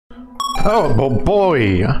Oh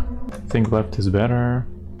boy! I think left is better.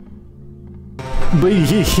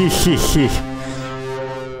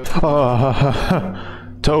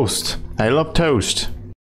 Toast. I love toast.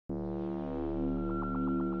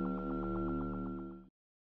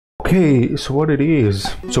 Okay, so what it is.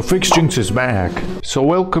 So FixJinx is back. So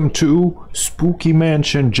welcome to Spooky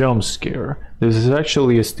Mansion Jump Scare. This is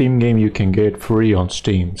actually a Steam game you can get free on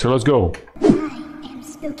Steam. So let's go. Hi, I'm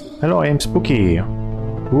Spooky. Hello, I'm Spooky.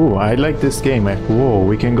 Ooh, I like this game. Whoa,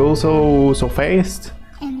 we can go so fast.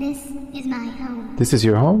 And this is my home. This is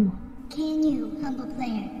your home? Can you, humble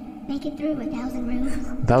player, make it through 1,000 rooms?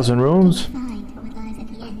 1,000 rooms? Find what lies at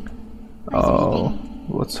the end. Oh,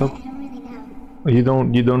 what's up? I don't really know.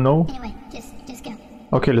 You don't know? Anyway, just go.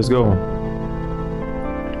 Okay, let's go.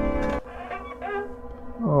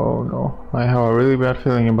 Oh no, I have a really bad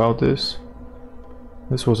feeling about this.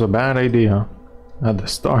 This was a bad idea at the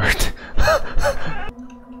start.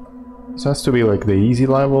 This has to be like the easy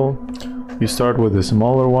level. You start with the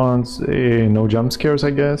smaller ones, no jump scares,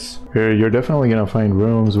 I guess. You're definitely gonna find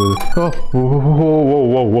rooms with... Oh,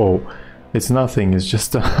 whoa. It's nothing, it's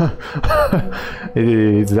just that's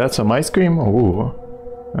some ice cream? Oh,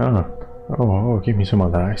 give me some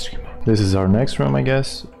of that ice cream. This is our next room, I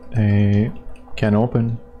guess. Can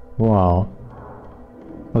open. Wow.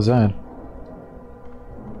 What's that?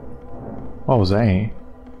 What was that?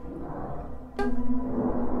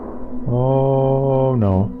 Oh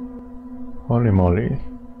no. Holy moly.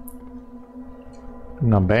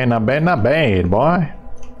 Not bad, boy.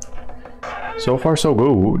 So far so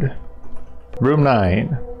good. Room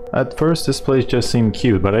 9. At first this place just seemed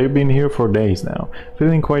cute, but I've been here for days now.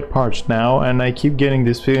 Feeling quite parched now, and I keep getting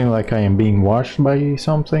this feeling like I am being washed by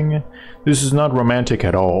something. This is not romantic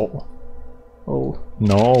at all. Oh,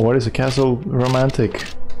 no, what is a castle romantic?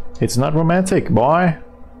 It's not romantic, boy!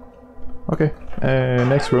 Okay,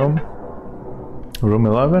 next room. Room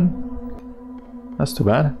 11? That's too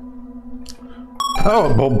bad.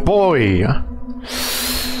 Oh boy!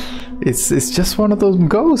 It's just one of those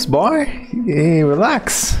ghosts, boy. Hey,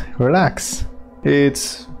 relax.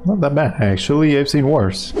 It's not that bad, actually. I've seen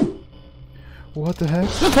worse. What the heck?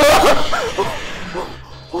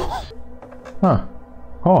 Huh.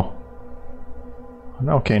 Oh.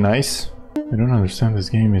 Okay, nice. I don't understand. This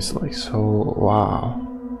game is like so... Wow.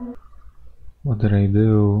 What did I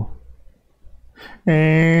do?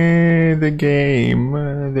 The game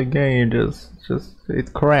just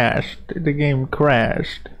it crashed. The game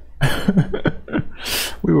crashed.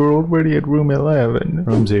 We were already at room 11.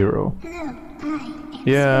 Room 0. Hello, hi.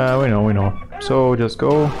 Yeah, we know. So just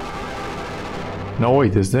go. No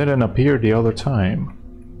wait, this didn't appear the other time.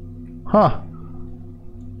 Huh.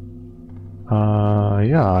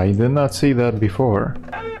 Yeah, I did not see that before.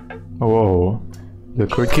 Whoa. The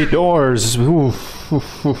creaky doors. Oof.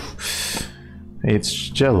 It's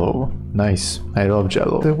Jello. Nice. I love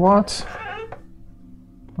Jello. The what?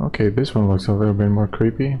 Okay, this one looks a little bit more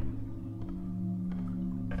creepy.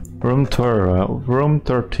 Room 12, room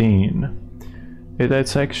 13.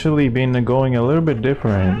 It's actually been going a little bit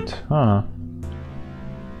different, huh?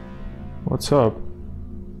 What's up?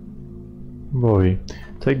 Boy,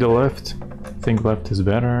 take the left. I think left is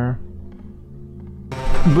better.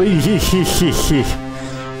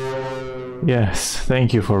 Yes,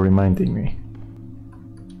 thank you for reminding me.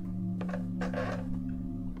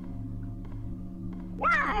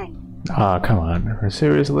 Ah, come on,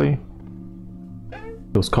 seriously?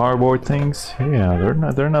 Those cardboard things? Yeah,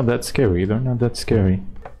 they're not that scary.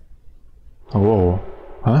 Whoa.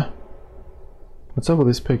 Huh? What's up with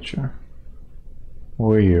this picture?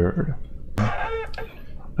 Weird.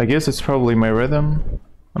 I guess it's probably my rhythm.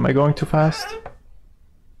 Am I going too fast?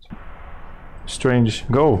 Strange.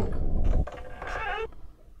 Go!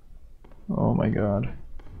 Oh my god.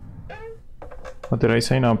 What did I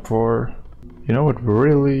sign up for? You know what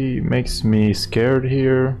really makes me scared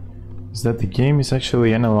here? Is that the game is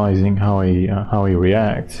actually analyzing how I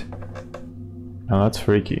react. Now that's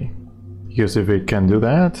freaky. Because if it can do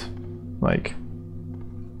that, like...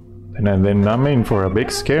 Then I'm in for a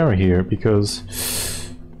big scare here, because...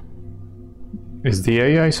 Is the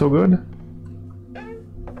AI so good?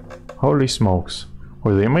 Holy smokes.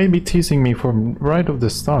 Or they may be teasing me from right off the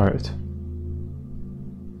start.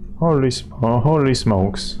 Holy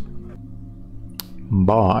smokes.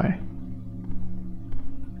 Bye.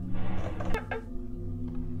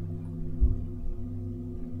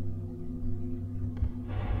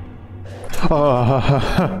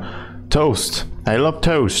 Toast. I love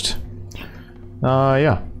toast.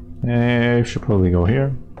 Yeah. I should probably go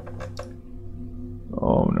here.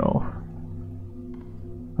 Oh no.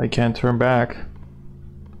 I can't turn back.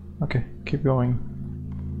 Okay, keep going.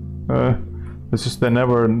 This is the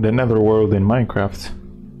nether world in Minecraft.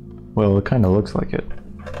 Well, it kind of looks like it.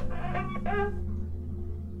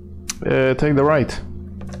 Take the right.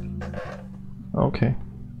 Okay.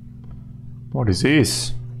 What is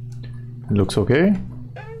this? It looks okay.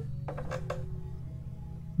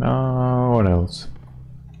 What else?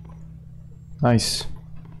 Nice.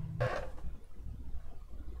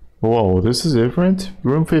 Whoa, this is different.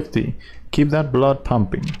 Room 50. Keep that blood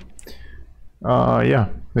pumping. Yeah,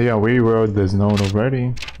 we wrote this note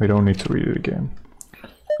already. We don't need to read it again.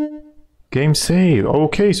 Game save.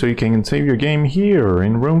 Okay, so you can save your game here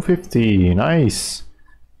in room 50. Nice.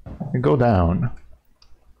 Go down.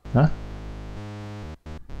 Huh?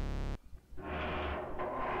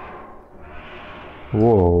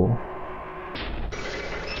 Whoa.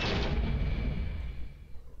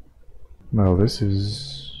 Well, this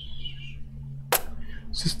is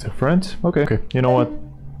different. Okay, you know what?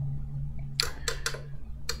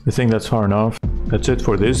 I think that's far enough. That's it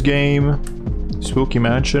for this game, Spooky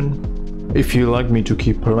Mansion. If you'd like me to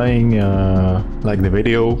keep playing, like the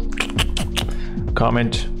video,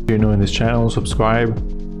 comment if you're new in this channel, subscribe,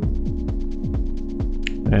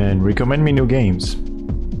 and recommend me new games.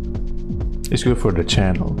 It's good for the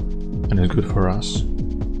channel, and it's good for us.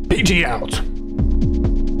 PG out!